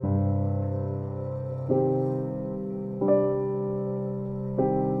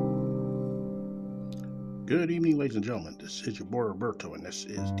Good evening, ladies and gentlemen. This is your boy Roberto, and this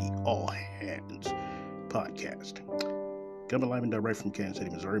is the All Hands Podcast. Coming live and direct from Kansas City,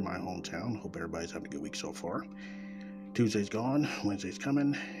 Missouri, my hometown. Hope everybody's having a good week so far. Tuesday's gone, Wednesday's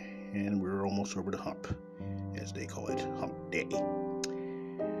coming, and we're almost over the hump, as they call it, hump day.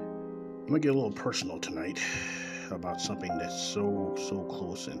 I'm going to get a little personal tonight about something that's so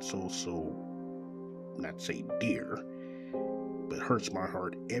close and so, not say dear, but hurts my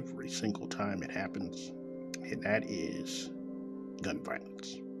heart every single time it happens. And that is gun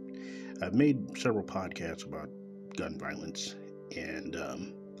violence. I've made several podcasts about gun violence, and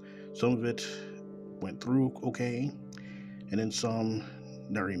some of it went through okay, and then some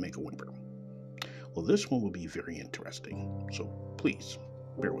never even make a whimper. Well, this one will be very interesting, so please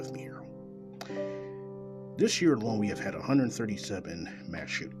bear with me here. This year alone, we have had 137 mass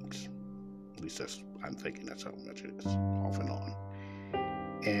shootings. At least I'm thinking that's how much it is, off and on.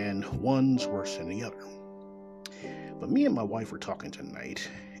 And one's worse than the other. But me and my wife were talking tonight,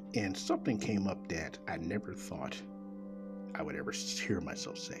 and something came up that I never thought I would ever hear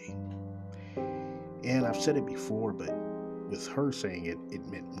myself say. And I've said it before, but with her saying it, it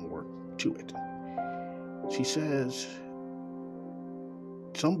meant more to it. She says,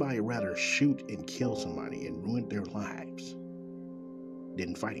 somebody rather shoot and kill somebody and ruin their lives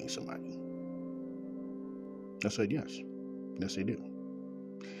than fighting somebody. I said, yes. Yes, they do.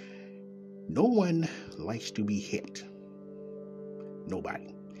 No one likes to be hit.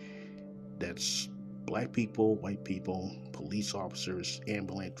 Nobody. That's black people, white people, police officers,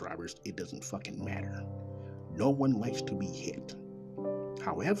 ambulance drivers. It doesn't fucking matter. No one likes to be hit.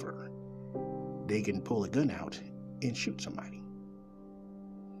 However, they can pull a gun out and shoot somebody.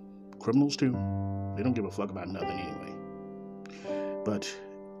 Criminals too. They don't give a fuck about nothing anyway. But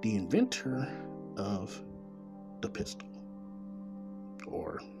the inventor of the pistol,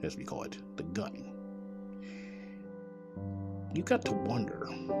 or as we call it, the gun, you got to wonder,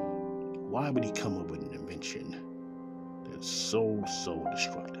 why would he come up with an invention that's so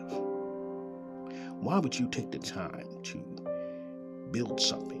destructive? Why would you take the time to build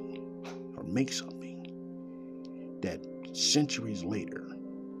something or make something that centuries later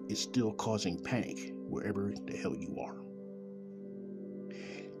is still causing panic wherever the hell you are?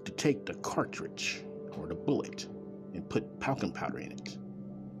 To take the cartridge or the bullet and put talcum powder in it,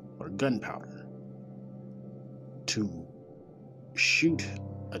 or gunpowder, to shoot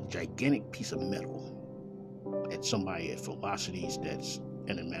a gigantic piece of metal at somebody at velocities that's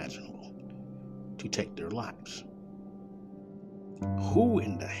unimaginable, to take their lives. Who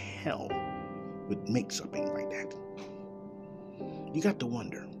in the hell would make something like that? You got to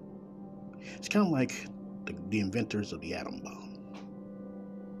wonder. It's kind of like the inventors of the atom bomb,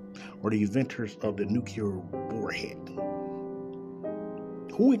 or the inventors of the nuclear warhead.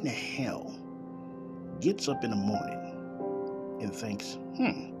 Who in the hell gets up in the morning and thinks,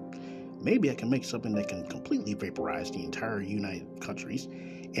 maybe I can make something that can completely vaporize the entire United countries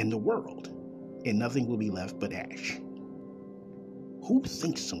and the world, and nothing will be left but ash? Who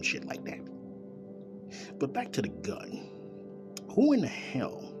thinks some shit like that? But back to the gun. Who in the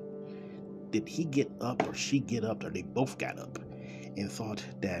hell did he get up, or she get up, or they both got up and thought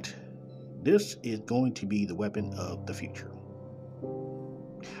that this is going to be the weapon of the future?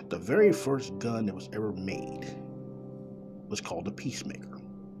 The very first gun that was ever made was called a Peacemaker,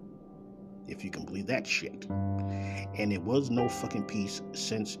 if you can believe that shit. And it was no fucking peace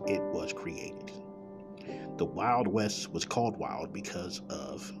since it was created. The Wild West was called wild because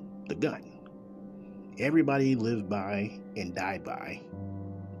of the gun. Everybody lived by and died by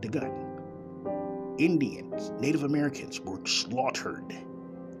the gun. Indians, Native Americans were slaughtered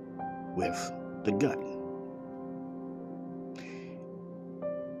with the gun.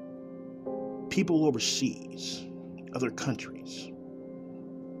 People overseas, other countries,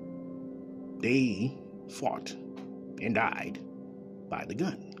 they fought and died by the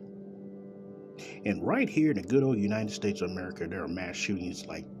gun. And right here in the good old United States of America, there are mass shootings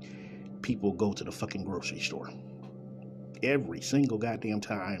like people go to the fucking grocery store. Every single goddamn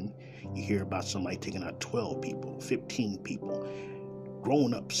time you hear about somebody taking out 12 people, 15 people,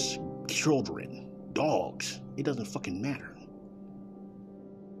 grown-ups, children, dogs. It doesn't fucking matter.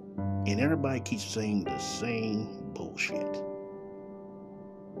 And everybody keeps saying the same bullshit.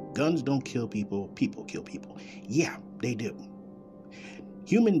 Guns don't kill people, people kill people. Yeah, they do.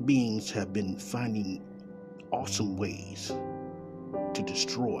 Human beings have been finding awesome ways to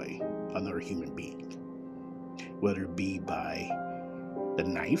destroy another human being. Whether it be by the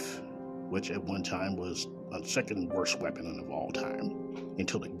knife, which at one time was a second worst weapon of all time,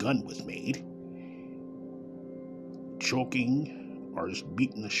 until the gun was made, choking, or just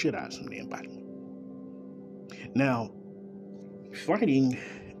beating the shit out of some damn body. Now, fighting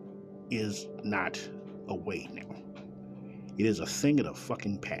is not a way now. It is a thing of the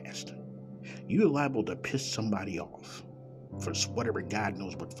fucking past. You're liable to piss somebody off for whatever God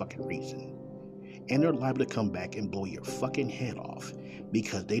knows what fucking reason. And they're liable to come back and blow your fucking head off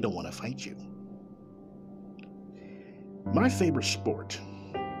because they don't want to fight you. My favorite sport,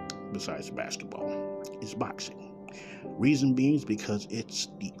 besides basketball, is boxing. Reason being is because it's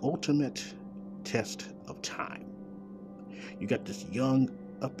the ultimate test of time. You got this young,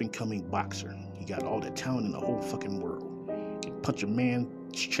 up-and-coming boxer. He got all the talent in the whole fucking world. Can punch a man's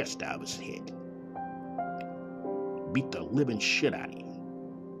chest out of his head. Beat the living shit out of you.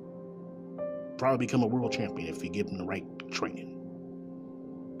 Probably become a world champion if you give him the right training.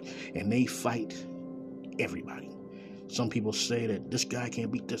 And they fight everybody. Some people say that this guy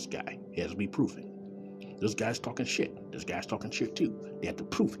can't beat this guy. It has to be proven. This guy's talking shit. This guy's talking shit too. They have to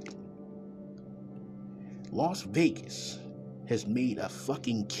prove it. Las Vegas has made a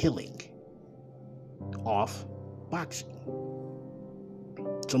fucking killing off boxing.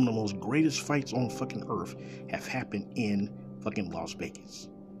 Some of the most greatest fights on fucking earth have happened in fucking Las Vegas.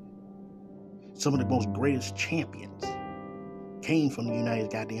 Some of the most greatest champions came from the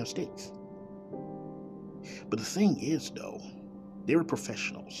United goddamn States. But the thing is, though, they were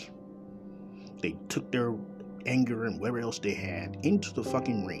professionals. They took their anger and whatever else they had into the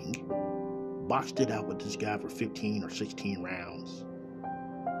fucking ring, boxed it out with this guy for 15 or 16 rounds,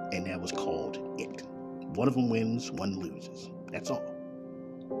 and that was called it. One of them wins, one loses. That's all.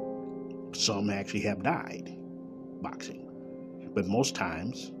 Some actually have died boxing, but most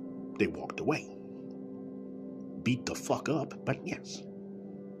times they walked away. Beat the fuck up, but yes.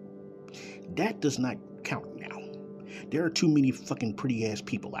 That does not count now. There are too many fucking pretty ass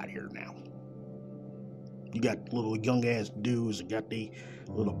people out here now. You got little young ass dudes that got they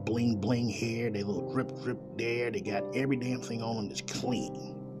little bling bling hair, they little drip drip there, they got every damn thing on them that's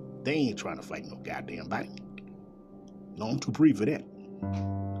clean. They ain't trying to fight no goddamn body. No, I'm too pretty for that.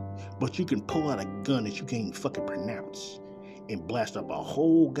 But you can pull out a gun that you can't even fucking pronounce and blast up a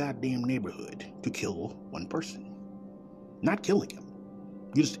whole goddamn neighborhood to kill one person. Not killing him.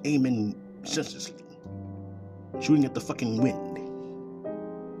 You're just aiming senselessly. Shooting at the fucking wind.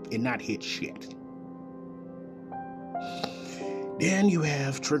 And not hit shit. Then you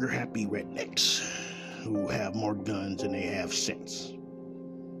have trigger-happy rednecks who have more guns than they have sense.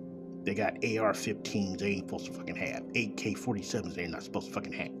 They got AR-15s they ain't supposed to fucking have. AK-47s they're not supposed to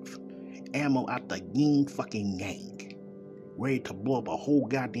fucking have. Ammo out the yin fucking yang. Ready to blow up a whole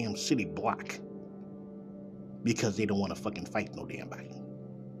goddamn city block. Because they don't want to fucking fight no damn body.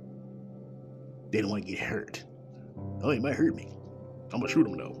 They don't want to get hurt. Oh, he might hurt me. I'm gonna shoot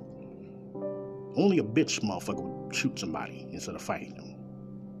him though. Only a bitch motherfucker would shoot somebody instead of fighting them.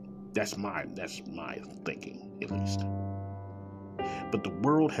 That's my thinking, at least. But the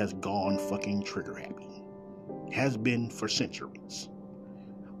world has gone fucking trigger happy. Has been for centuries.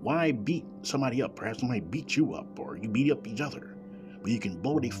 Why beat somebody up? Perhaps somebody beat you up, or you beat up each other. But you can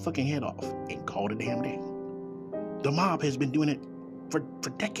blow their fucking head off and call it a damn day. The mob has been doing it for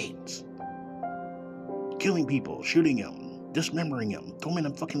decades. Killing people, shooting them, dismembering them, throw them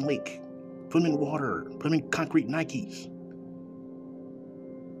in a fucking lake, put them in water, put them in concrete Nikes.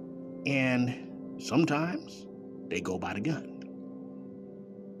 And sometimes they go by the gun.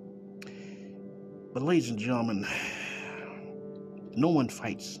 But ladies and gentlemen, no one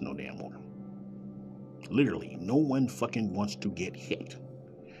fights no damn more. Literally, no one fucking wants to get hit.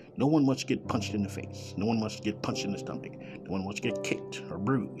 No one wants to get punched in the face. No one wants to get punched in the stomach. No one wants to get kicked or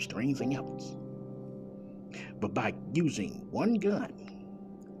bruised or anything else. But by using one gun,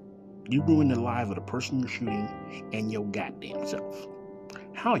 you ruin the life of the person you're shooting and your goddamn self.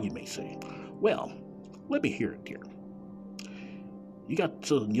 How, you may say? Well, let me hear it here. You got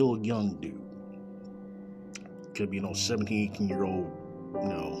some little young dude. Could be, 17, 18-year-old,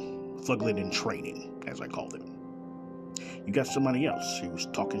 thuglet in training, as I call them. You got somebody else who's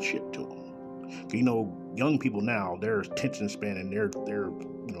talking shit to him. Young people now, their attention span and their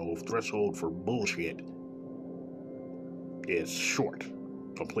threshold for bullshit is short,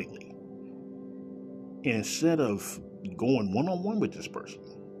 completely. And instead of going one-on-one with this person,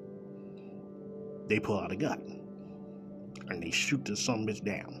 they pull out a gun and they shoot this son of a bitch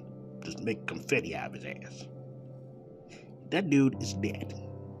down. Just make confetti out of his ass. That dude is dead.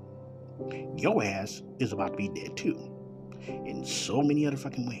 Your ass is about to be dead too. In so many other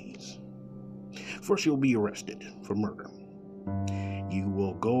fucking ways. First, you'll be arrested for murder. You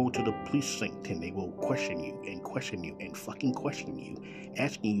will go to the precinct and they will question you and fucking question you,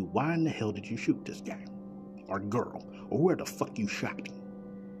 asking you, why in the hell did you shoot this guy? or girl or whoever the fuck you shot.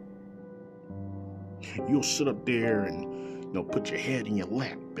 You'll sit up there and put your head in your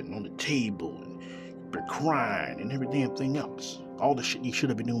lap and on the table and be crying and every damn thing else. All the shit you should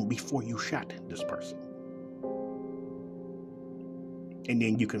have been doing before you shot this person. And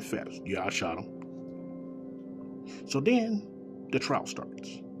then you confess, yeah, I shot him. So then the trial starts.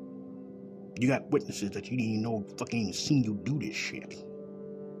 You got witnesses that you didn't even know fucking seen you do this shit.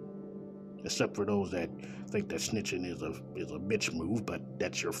 Except for those that think that snitching is a bitch move, but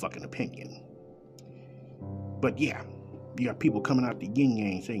that's your fucking opinion. But yeah, you got people coming out the yin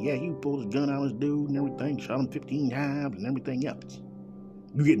yang saying, yeah, you pulled a gun out of this dude and everything, shot him 15 times and everything else.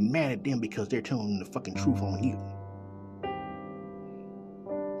 You getting mad at them because they're telling the fucking truth on you.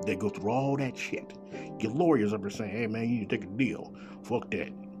 They go through all that shit. Your lawyers up there saying, hey man, you need to take a deal. Fuck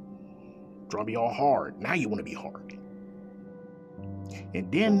that. Try to be all hard. Now you want to be hard.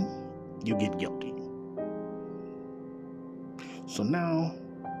 And then you get guilty. So now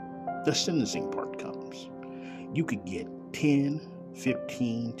the sentencing part comes. You could get 10,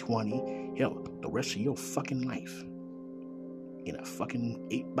 15, 20, hell, the rest of your fucking life in a fucking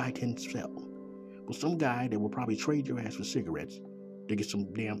 8x10 cell with some guy that will probably trade your ass for cigarettes to get some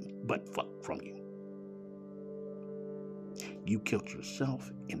damn butt fuck from you. You killed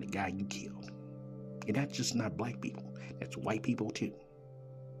yourself and the guy you killed. And that's just not black people. That's white people too.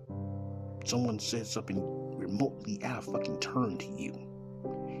 Someone says something remotely out of fucking turn to you,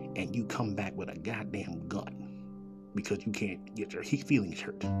 and you come back with a goddamn gun because you can't get your feelings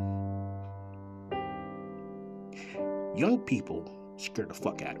hurt. Young people scare the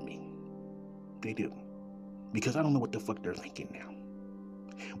fuck out of me. They do. Because I don't know what the fuck they're thinking now.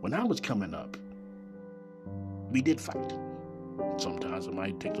 When I was coming up, we did fight. Sometimes it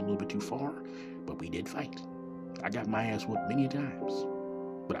might take a little bit too far, but we did fight. I got my ass whooped many times,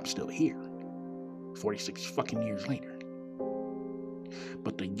 but I'm still here, 46 fucking years later.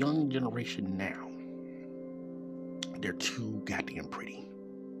 But the young generation now, they're too goddamn pretty.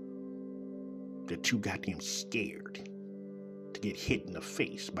 They're too goddamn scared to get hit in the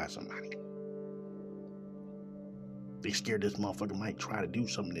face by somebody. They scared this motherfucker might try to do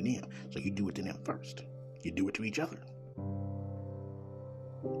something to them, so you do it to them first. You do it to each other.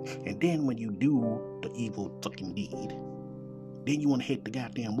 And then when you do the evil fucking deed, then you want to hate the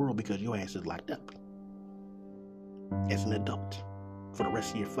goddamn world because your ass is locked up. As an adult. For the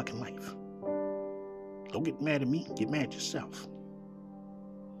rest of your fucking life. Don't get mad at me, get mad at yourself.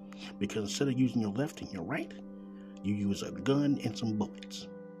 Because instead of using your left and your right, you use a gun and some bullets.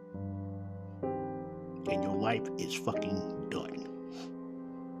 And your life is fucking done.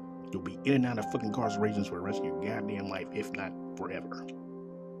 You'll be in and out of fucking incarcerations for the rest of your goddamn life, if not forever.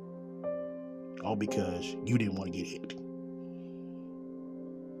 All because you didn't want to get hit.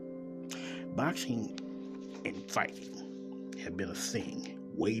 Boxing and fighting have been a thing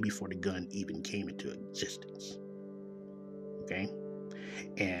way before the gun even came into existence. Okay?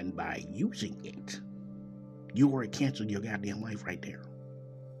 And by using it, you already canceled your goddamn life right there.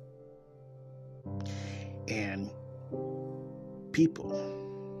 And people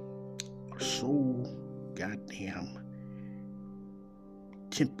are so goddamn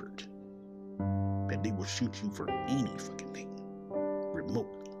tempered that they will shoot you for any fucking thing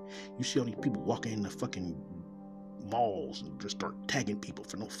remotely. You see all these people walking in the fucking malls and just start tagging people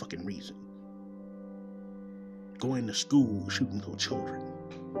for no fucking reason. Going to school, shooting little children.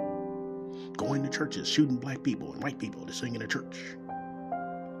 Going to churches, shooting black people and white people to sing in a church.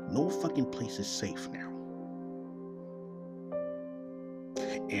 No fucking place is safe now.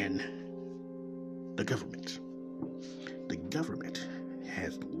 And the government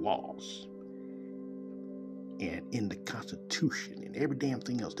has laws. And in the Constitution and every damn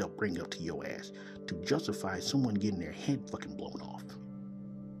thing else they'll bring up to your ass to justify someone getting their head fucking blown off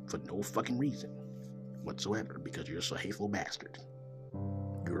for no fucking reason whatsoever, because you're just a hateful bastard.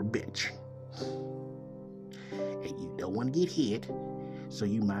 You're a bitch. And you don't want to get hit, so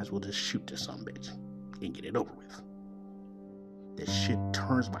you might as well just shoot this some bitch and get it over with. This shit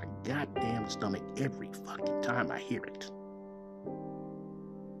turns my goddamn stomach every fucking time I hear it.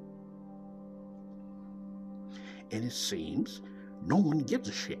 And it seems no one gives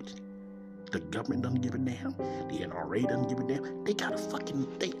a shit. The government doesn't give a damn. The NRA doesn't give a damn. They got a fucking...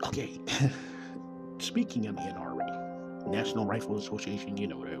 Okay. Speaking of the NRA, National Rifle Association, you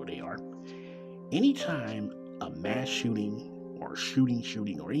know whatever they are. Anytime a mass shooting or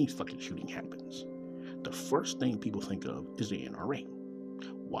shooting or any fucking shooting happens, the first thing people think of is the NRA.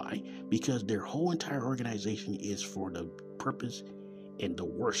 Why? Because their whole entire organization is for the purpose and the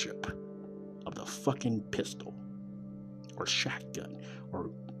worship of the fucking pistol or shotgun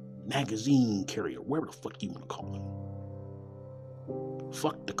or magazine carrier, whatever the fuck you want to call them.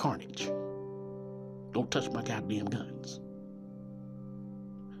 Fuck the carnage. Don't touch my goddamn guns.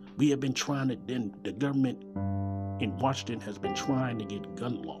 We have been trying to, then the government in Washington has been trying to get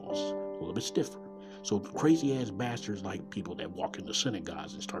gun laws a little bit stiffer. So crazy ass bastards like people that walk into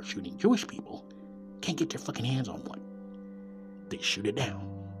synagogues and start shooting Jewish people can't get their fucking hands on one. They shoot it down,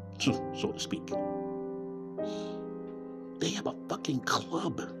 so to speak. They have a fucking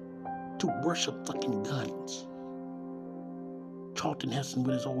club to worship fucking guns. Charlton Heston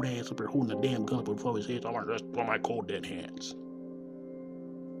with his old ass up there holding a damn gun up before his head. I'm just for my cold dead hands.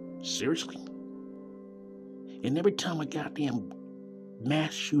 Seriously? And every time a goddamn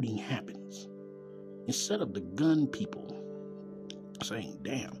mass shooting happens, instead of the gun people saying,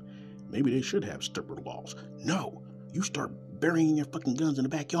 damn, maybe they should have stricter laws. No, you start burying your fucking guns in the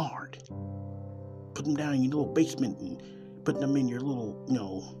backyard. Put them down in your little basement and put them in your little,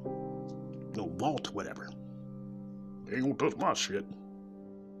 vault or whatever. They ain't gonna touch my shit.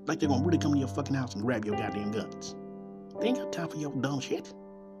 Like they're gonna really come to your fucking house and grab your goddamn guns. They ain't got time for your dumb shit.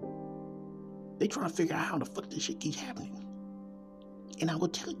 They trying to figure out how the fuck this shit keeps happening. And I will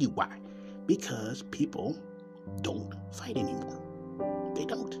tell you why. Because people don't fight anymore. They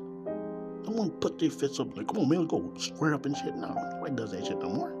don't. No one put their fists up like, come on, man, let's go square up and shit. No, nobody does that shit no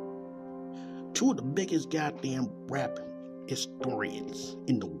more. Two of the biggest goddamn rap historians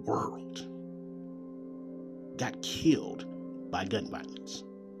in the world got killed by gun violence.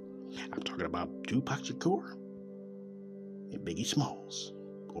 I'm talking about Tupac Shakur and Biggie Smalls,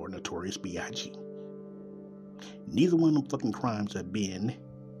 or Notorious B.I.G. Neither one of them fucking crimes have been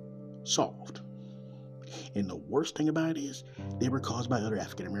solved. And the worst thing about it is, they were caused by other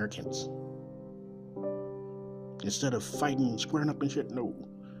African Americans. Instead of fighting and squaring up and shit, no,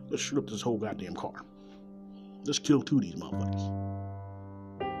 let's shoot up this whole goddamn car. Let's kill two of these motherfuckers.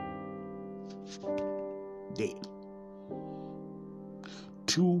 Dead.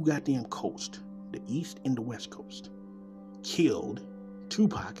 Two goddamn coasts, the East and the West Coast, killed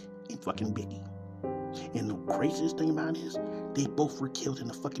Tupac and fucking Biggie. And the craziest thing about it is, they both were killed in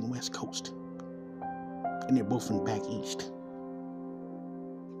the fucking West Coast. And they're both from back east.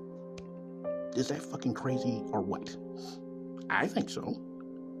 Is that fucking crazy or what? I think so.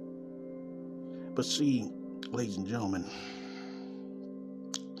 But see, ladies and gentlemen,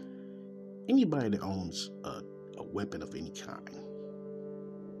 anybody that owns a weapon of any kind,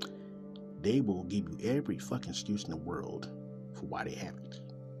 they will give you every fucking excuse in the world for why they have it.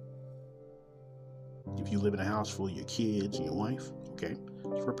 If you live in a house full of your kids and your wife, okay,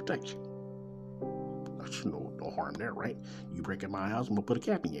 it's for protection. There's no harm there, right? You break in my house, I'm gonna put a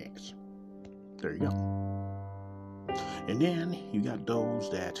cap in your ass. There you go. And then you got those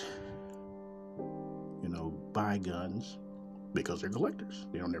that, buy guns because they're collectors.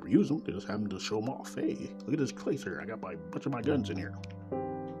 They don't ever use them. They just have them to show them off. Hey, look at this place here. I got a bunch of my guns in here.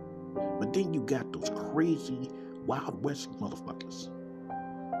 But then you got those crazy Wild West motherfuckers.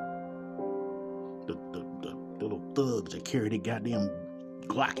 The little thugs that carry their goddamn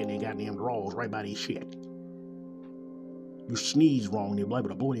Glock in their goddamn drawers right by their shit. You sneeze wrong, they're liable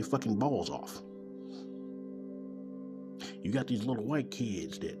to blow their fucking balls off. You got these little white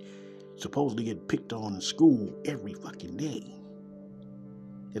kids that supposedly get picked on in school every fucking day.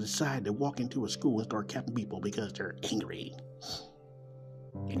 They decide to walk into a school and start capping people because they're angry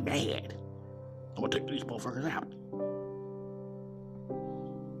and mad. I'm gonna take these motherfuckers out.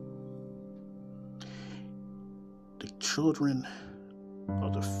 The children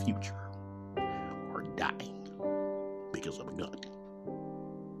of the future are dying because of a gun.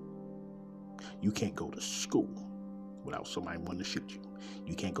 You can't go to school without somebody wanting to shoot you.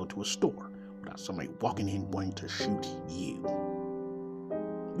 You can't go to a store without somebody walking in wanting to shoot you.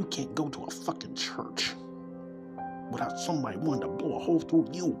 You can't go to a fucking church without somebody wanting to blow a hole through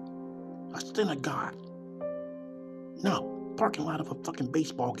you. A synagogue. No. Parking lot of a fucking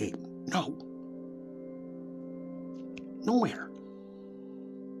baseball game. No. Nowhere.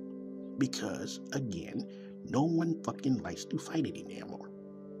 Because, again, no one fucking likes to fight any damn more.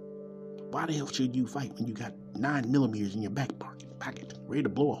 Why the hell should you fight when you got 9mm in your back pocket, ready to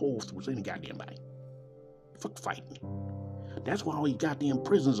blow a hole through any goddamn body? Fuck fighting. That's why all these goddamn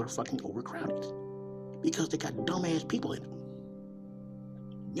prisons are fucking overcrowded. Because they got dumb-ass people in them.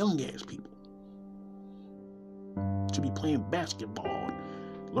 Young-ass people. Should be playing basketball and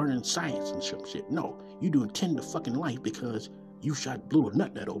learning science and shit. No, you doing 10 to fucking life because you shot little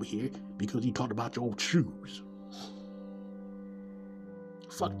nut over here because he talked about your old shoes.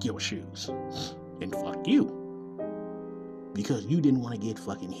 Fuck your shoes. And fuck you. Because you didn't want to get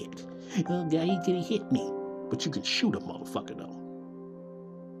fucking hit. Oh, God, he could have hit me. But you can shoot a motherfucker, though.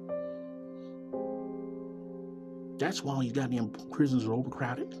 That's why these goddamn prisons are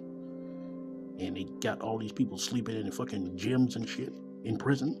overcrowded. And they got all these people sleeping in the fucking gyms and shit in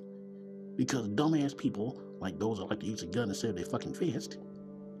prison. Because dumbass people, like those that like to use a gun instead of their fucking fist,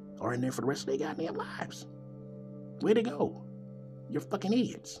 are in there for the rest of their goddamn lives. Way to go. You're fucking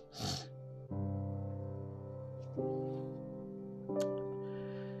idiots.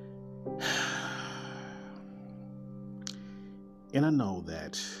 And I know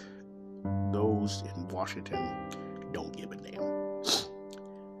that those in Washington don't give a damn.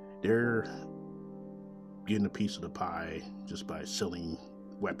 They're getting a piece of the pie just by selling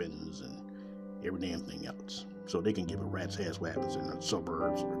weapons and every damn thing else. So they can give a rat's ass what happens in the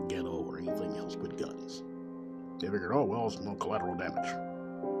suburbs or ghetto or anything else with guns. They figured, oh, well, it's no collateral damage.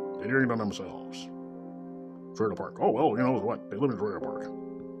 They didn't even themselves. Trailer park. Oh, well, you know what? They live in a trailer park.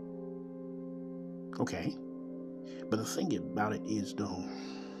 Okay. But the thing about it is, though,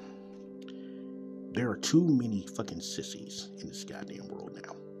 there are too many fucking sissies in this goddamn world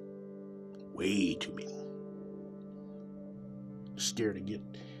now. Way too many. Scared to get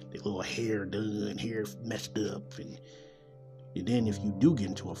their little hair done, hair messed up, and then if you do get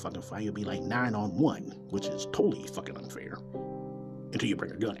into a fucking fight, you'll be like 9-on-1, which is totally fucking unfair, until you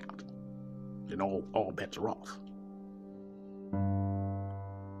bring a gun out. Then all bets are off.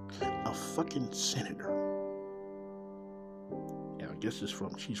 A fucking senator. I guess she's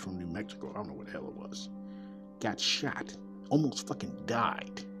from New Mexico, I don't know what the hell it was, got shot, almost fucking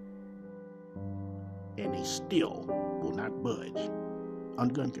died, and they still will not budge on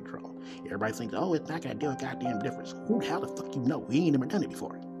gun control. Everybody thinks, oh, it's not gonna do a goddamn difference. Who the hell the fuck you know? We ain't never done it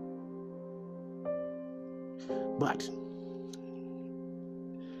before. But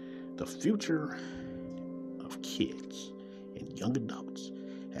the future of kids and young adults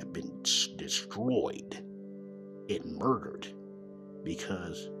have been destroyed and murdered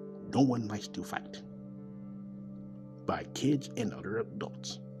because no one likes to fight by kids and other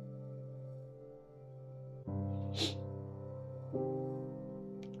adults.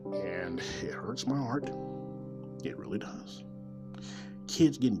 And it hurts my heart. It really does.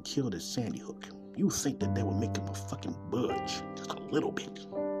 Kids getting killed at Sandy Hook. You think that would make them a fucking budge just a little bit.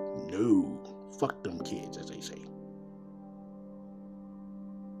 No. Fuck them kids, as they say.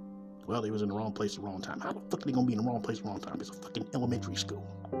 Well, they was in the wrong place at the wrong time. How the fuck are they gonna be in the wrong place at the wrong time? It's a fucking elementary school.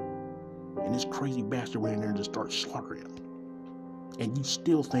 And this crazy bastard went in there and just started slaughtering them. And you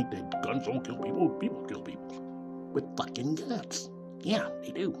still think that guns don't kill people? People kill people with fucking guns. Yeah,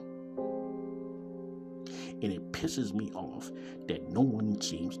 they do. And it pisses me off that no one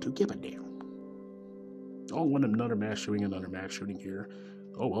seems to give a damn. Oh, another mass shooting here.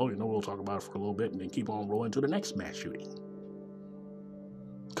 Oh, well, we'll talk about it for a little bit and then keep on rolling to the next mass shooting.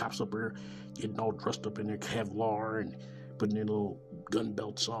 Cops up there getting all dressed up in their Kevlar and putting their little gun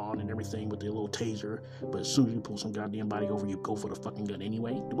belts on and everything with their little taser. But as soon as you pull some goddamn body over, you go for the fucking gun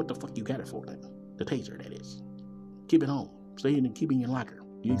anyway. What the fuck you got it for then? The taser, that is. Keep it home. Keep it in your locker.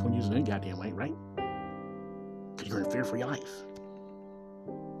 You ain't gonna use it any goddamn way, right? Because you're in fear for your life.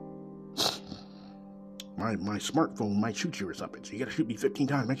 My smartphone might shoot you or something, so you gotta shoot me 15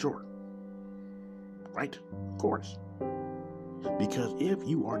 times, make sure. Right? Of course. Because if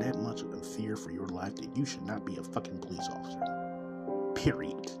you are that much of a fear for your life, then you should not be a fucking police officer.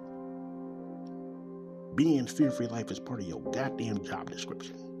 Period. Being in fear for your life is part of your goddamn job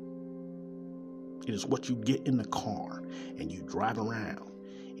description. It is what you get in the car and you drive around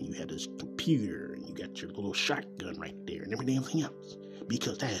and you have this computer and you got your little shotgun right there and everything else.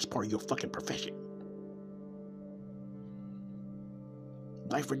 Because that is part of your fucking profession.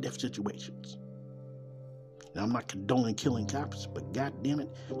 Life or death situations. Now, I'm not condoning killing cops, but goddamn it,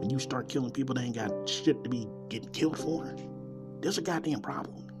 when you start killing people that ain't got shit to be getting killed for, there's a goddamn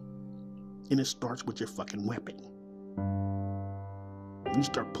problem. And it starts with your fucking weapon. When you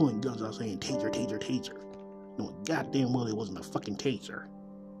start pulling guns out saying taser, taser, taser, knowing goddamn well it wasn't a fucking taser,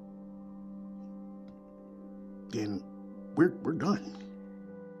 then we're done.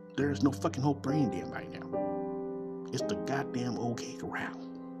 There's no fucking hope for any damn right now. It's the goddamn OK Corral.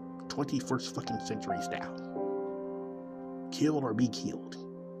 21st fucking century style. Kill or be killed.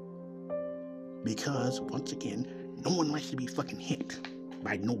 Because, once again, no one likes to be fucking hit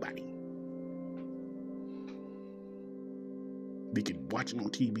by nobody. We could watch it on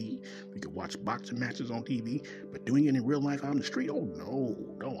TV. We could watch boxing matches on TV. But doing it in real life out in the street, oh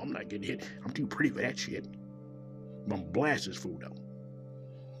no, I'm not getting hit. I'm too pretty for that shit. I'm gonna blast this fool though.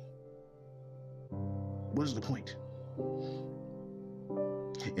 What's the point?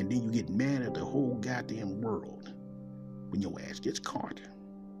 And then you get mad at the whole goddamn world when your ass gets caught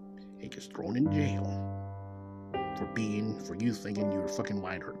and gets thrown in jail for you thinking you're a fucking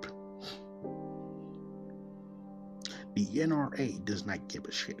wide herp. The NRA does not give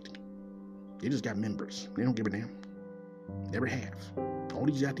a shit. They just got members. They don't give a damn. Never have. All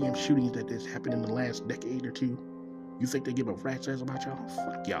these goddamn shootings that has happened in the last decade or two, you think they give a rat's ass about y'all?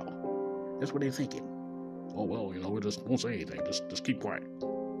 Fuck y'all. That's what they're thinking. Oh, well, we just won't say anything. Just keep quiet.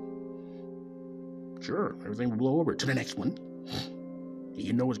 Sure, everything will blow over to the next one.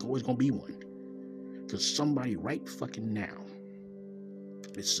 You know it's always going to be one. Because somebody right fucking now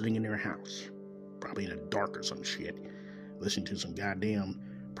is sitting in their house, probably in the dark or some shit, listening to some goddamn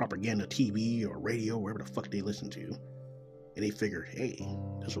propaganda TV or radio, wherever the fuck they listen to, and they figure, hey,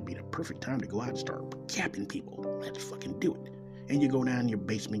 this will be the perfect time to go out and start capping people. Let's fucking do it. And you go down in your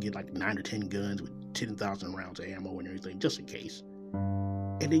basement, get like 9 or 10 guns with 10,000 rounds of ammo and everything, just in case.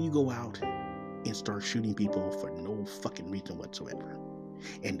 And then you go out and start shooting people for no fucking reason whatsoever.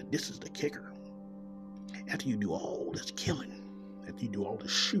 And this is the kicker. After you do all this killing, after you do all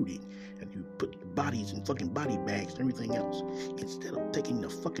this shooting, and you put the bodies in fucking body bags and everything else, instead of taking the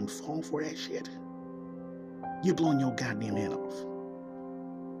fucking fall for that shit, you're blowing your goddamn head off.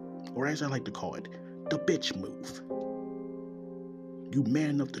 Or as I like to call it, the bitch move. You man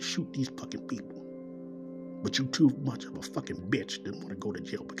enough to shoot these fucking people, but you too much of a fucking bitch didn't want to go to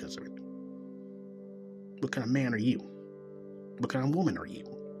jail because of it. What kind of man are you? What kind of woman are you?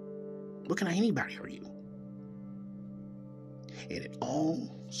 What kind of anybody are you? And it all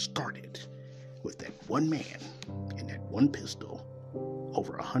started with that one man and that one pistol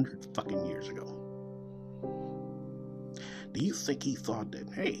over 100 fucking years ago. Do you think he thought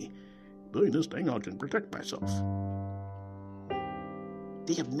that, hey, doing this thing I can protect myself?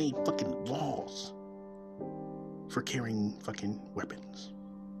 They have made fucking laws for carrying fucking weapons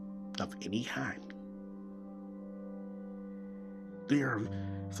of any kind. They are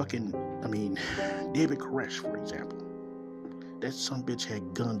fucking, David Koresh, for example. That son bitch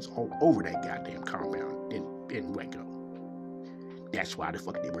had guns all over that goddamn compound in Waco. That's why the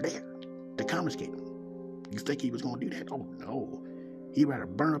fuck they were there, to confiscate him. You think he was gonna do that? Oh no. He'd rather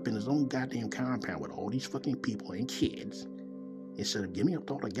burn up in his own goddamn compound with all these fucking people and kids instead of giving up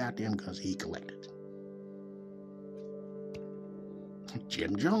all the goddamn guns he collected.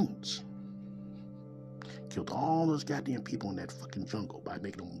 Jim Jones killed all those goddamn people in that fucking jungle by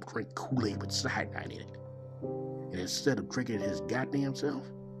making them drink Kool-Aid with cyanide in it. And instead of drinking it his goddamn self,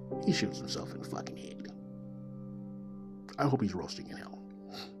 he shoots himself in the fucking head. I hope he's roasting in hell.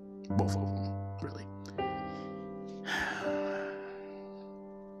 Both of them, really.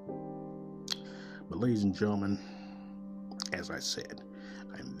 But ladies and gentlemen, as I said,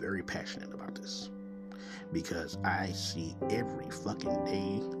 I'm very passionate about this. Because I see every fucking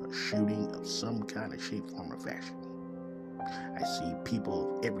day a shooting of some kind of shape, form, or fashion. I see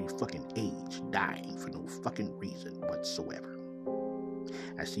people of every fucking age dying for no fucking reason whatsoever.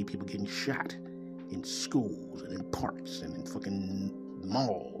 I see people getting shot in schools and in parks and in fucking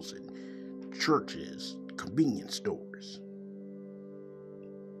malls and churches, convenience stores.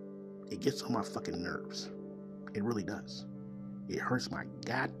 It gets on my fucking nerves. It really does. It hurts my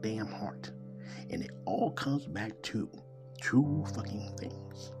goddamn heart. And it all comes back to two fucking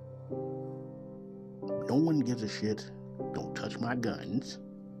things. No one gives a shit. Don't touch my guns.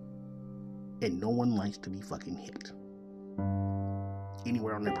 And no one likes to be fucking hit.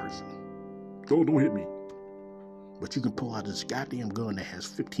 Anywhere on that person. Oh, don't hit me. But you can pull out this goddamn gun that has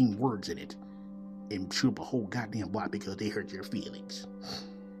 15 words in it and shoot up a whole goddamn block because they hurt your feelings.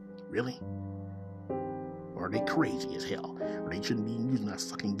 Really? Or are they crazy as hell? Or they shouldn't be using a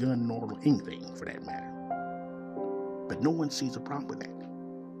fucking gun or anything for that matter. But no one sees a problem with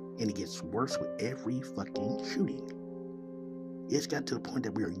that. And it gets worse with every fucking shooting. It's got to the point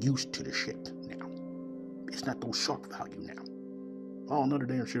that we are used to the shit now. It's not no shock value now. Oh, another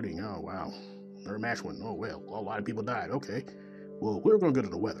damn shooting. Oh, wow. Another mass one. Oh, well, a lot of people died. Okay. Well, we're going to go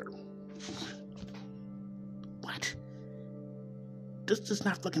to the weather. What? This does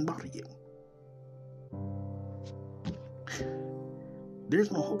not fucking bother you. There's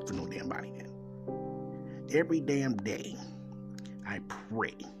no hope for no damn body then. Every damn day, I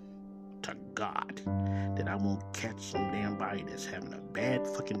pray to God that I won't catch some damn body that's having a bad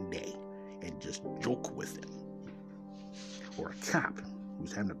fucking day and just joke with him. Or a cop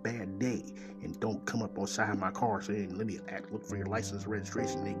who's having a bad day and don't come up outside my car saying, let me look for your license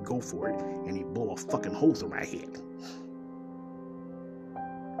registration. They go for it and they blow a fucking hole through my head.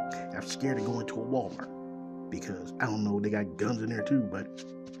 I'm scared to go into a Walmart because I don't know, they got guns in there too, but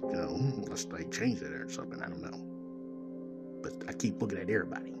unless they change it or something, I don't know. But I keep looking at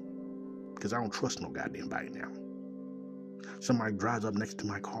everybody because I don't trust no goddamn body now. Somebody drives up next to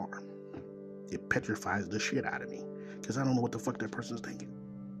my car. It petrifies the shit out of me because I don't know what the fuck that person's thinking.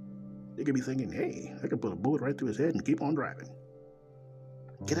 They could be thinking, hey, I could put a bullet right through his head and keep on driving.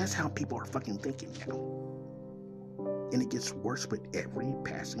 Yeah, that's how people are fucking thinking now. And it gets worse with every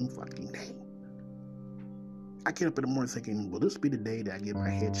passing fucking day. I get up in the morning thinking, will this be the day that I get my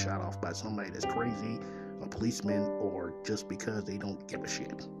head shot off by somebody that's crazy, a policeman, or just because they don't give a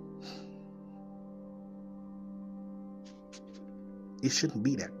shit? It shouldn't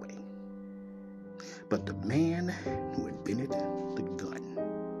be that way. But the man who invented the gun,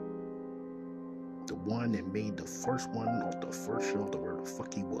 the one that made the first one off the first shelf of where the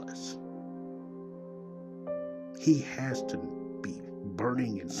fuck he was, he has to be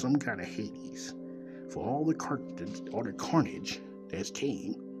burning in some kind of Hades for all the carnage that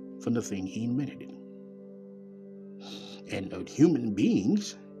came from the thing he invented. And human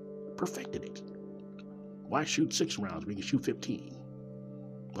beings perfected it. Why shoot 6 rounds when you can shoot 15?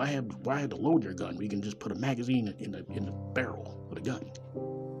 Why have to load your gun when you can just put a magazine in the barrel of the gun?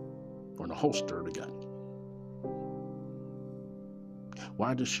 Or in the holster of the gun?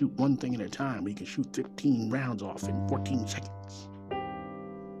 Why just shoot one thing at a time when you can shoot 15 rounds off in 14 seconds?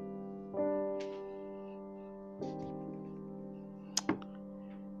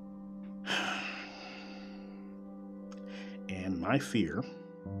 And my fear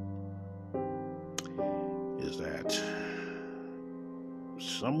is that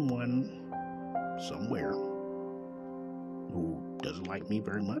someone, somewhere, who doesn't like me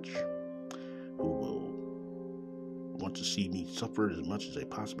very much, who will want to see me suffer as much as they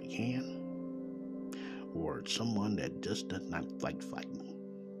possibly can, or someone that just does not like fighting,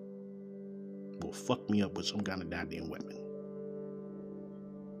 will fuck me up with some kind of goddamn weapon.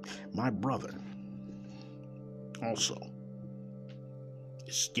 My brother also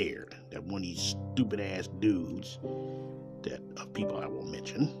is scared that one of these stupid ass dudes, that of people I won't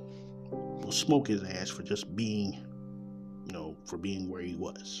mention, will smoke his ass for just being, for being where he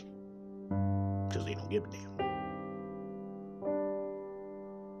was, because they don't give a damn.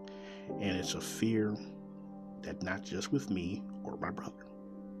 And it's a fear that not just with me or my brother,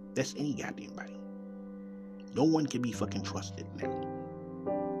 that's any goddamn body. No one can be fucking trusted now.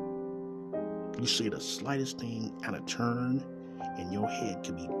 You say the slightest thing out of turn, and your head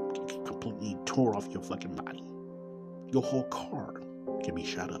can be completely tore off your fucking body. Your whole car can be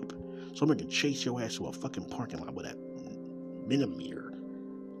shot up. Someone can chase your ass to a fucking parking lot with that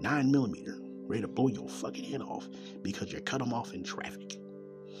 9mm, ready to blow your fucking head off because you cut them off in traffic.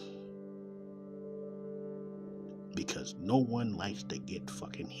 Because no one likes to get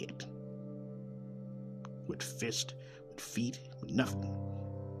fucking hit. With fist, with feet, with nothing.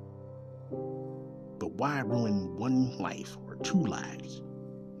 But why ruin one life or 2 lives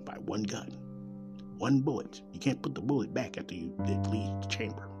by one gun? One bullet. You can't put the bullet back after it leaves the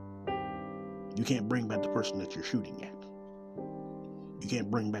chamber. You can't bring back the person that you're shooting at. You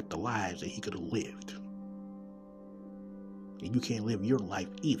can't bring back the lives that he could have lived. And you can't live your life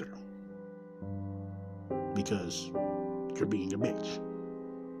either. Because you're being a bitch.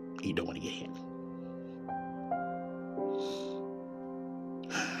 And you don't want to get hit.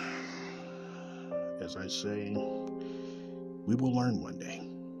 As I say, we will learn one day.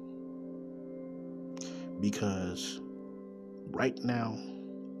 Because right now,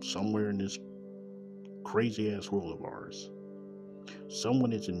 somewhere in this crazy ass world of ours,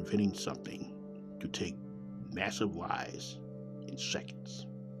 someone is inventing something to take massive lives in seconds.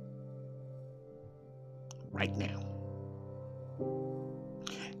 Right now.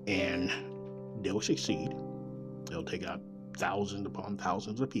 And they'll succeed. They'll take out thousands upon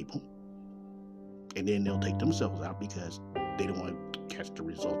thousands of people. And then they'll take themselves out because they don't want to catch the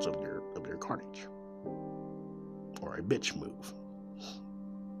results of their carnage. Or a bitch move.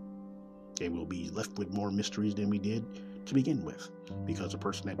 And we'll be left with more mysteries than we did to begin with. Because the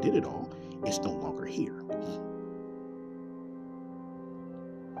person that did it all is no longer here.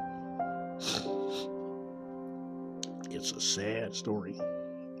 It's a sad story.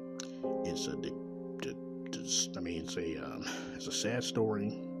 It's a sad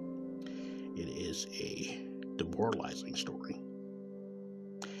story. It is a demoralizing story.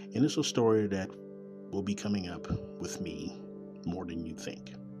 And it's a story that will be coming up with me more than you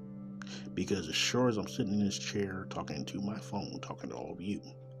think. Because as sure as I'm sitting in this chair talking to my phone, talking to all of you,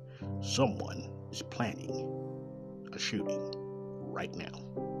 someone is planning a shooting right now.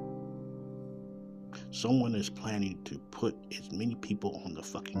 Someone is planning to put as many people on the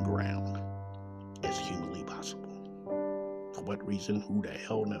fucking ground as humanly possible. For what reason, who the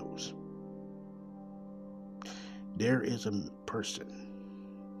hell knows? There is a person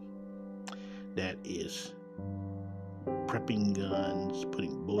that is prepping guns,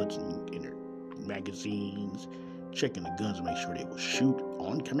 putting bullets in their magazines, checking the guns to make sure they will shoot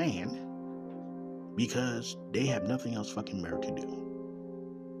on command because they have nothing else fucking better to do.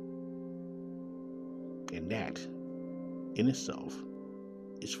 And that, in itself,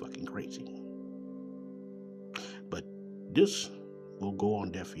 is fucking crazy. But this will go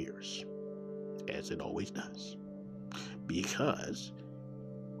on deaf ears, as it always does, because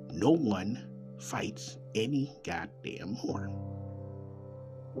no one fights any goddamn more.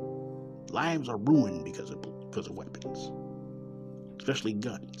 Lives are ruined because of weapons, especially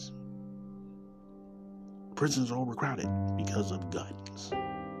guns. Prisons are overcrowded because of guns.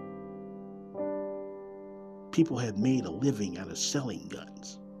 People have made a living out of selling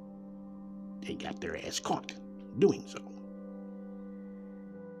guns. They got their ass caught doing so.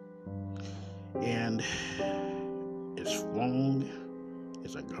 And as long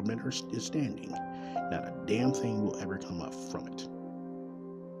as a government is standing, not a damn thing will ever come up from it.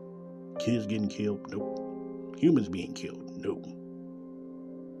 Kids getting killed? Nope. Humans being killed? Nope.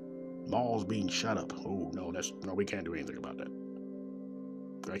 Malls being shut up? Oh, no, we can't do anything about that.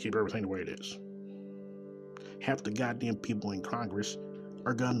 Gotta keep everything the way it is. Half the goddamn people in Congress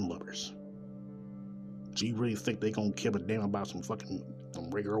are gun lovers. Do you really think they gonna give a damn about some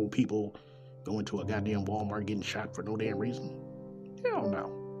regular old people going to a goddamn Walmart getting shot for no damn reason? Hell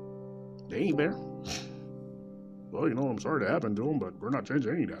no. They ain't there. Well, I'm sorry that happened to them, but we're not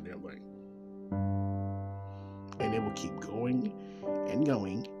changing any goddamn thing. And it will keep going and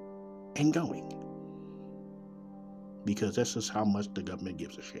going and going. Because that's just how much the government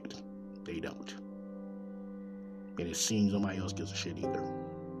gives a shit. They don't. And it seems nobody else gives a shit either.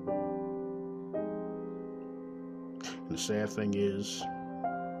 And the sad thing is,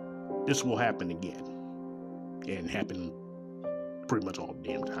 this will happen again. And happen pretty much all the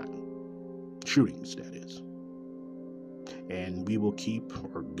damn time. Shootings, that is. And we will keep,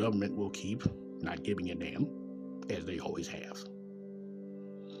 or government will keep, not giving a damn, as they always have.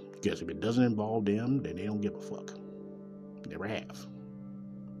 Because if it doesn't involve them, then they don't give a fuck. Never have.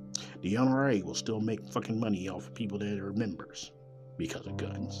 The NRA will still make fucking money off of people that are members because of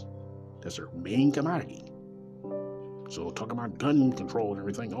guns. That's their main commodity. So talk about gun control and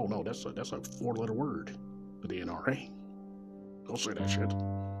everything. Oh no, that's a 4-letter word for the NRA. Don't say that shit.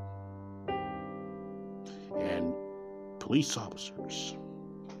 And police officers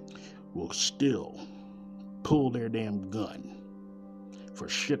will still pull their damn gun for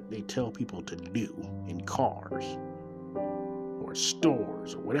shit they tell people to do in cars or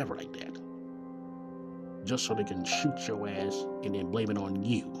stores or whatever like that, just so they can shoot your ass and then blame it on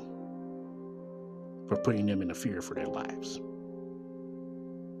you for putting them in a fear for their lives.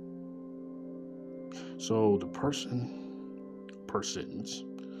 So the persons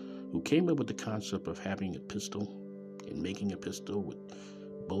who came up with the concept of having a pistol and making a pistol with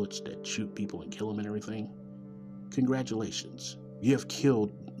bullets that shoot people and kill them and everything, congratulations. You have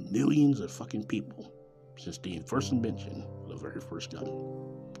killed millions of fucking people since the first invention of the very first gun.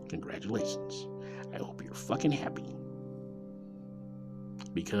 Congratulations. I hope you're fucking happy.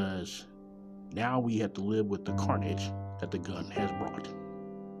 Because now we have to live with the carnage that the gun has brought.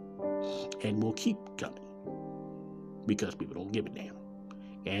 And will keep coming. Because people don't give a damn.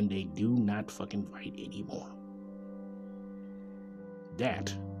 And they do not fucking fight anymore.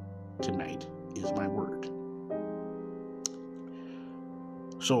 That, tonight, is my word.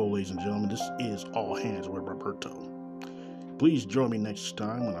 So, ladies and gentlemen, this is All Hands with Roberto. Please join me next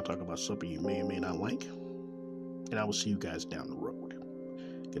time when I talk about something you may or may not like. And I will see you guys down the road.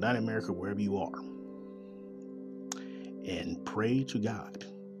 Good night, America, wherever you are. And pray to God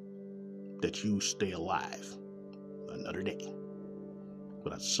that you stay alive another day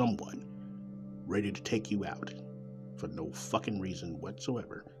without someone ready to take you out for no fucking reason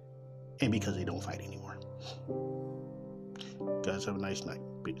whatsoever, and because they don't fight anymore. Guys, have a nice night.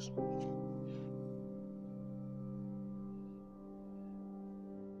 Peace.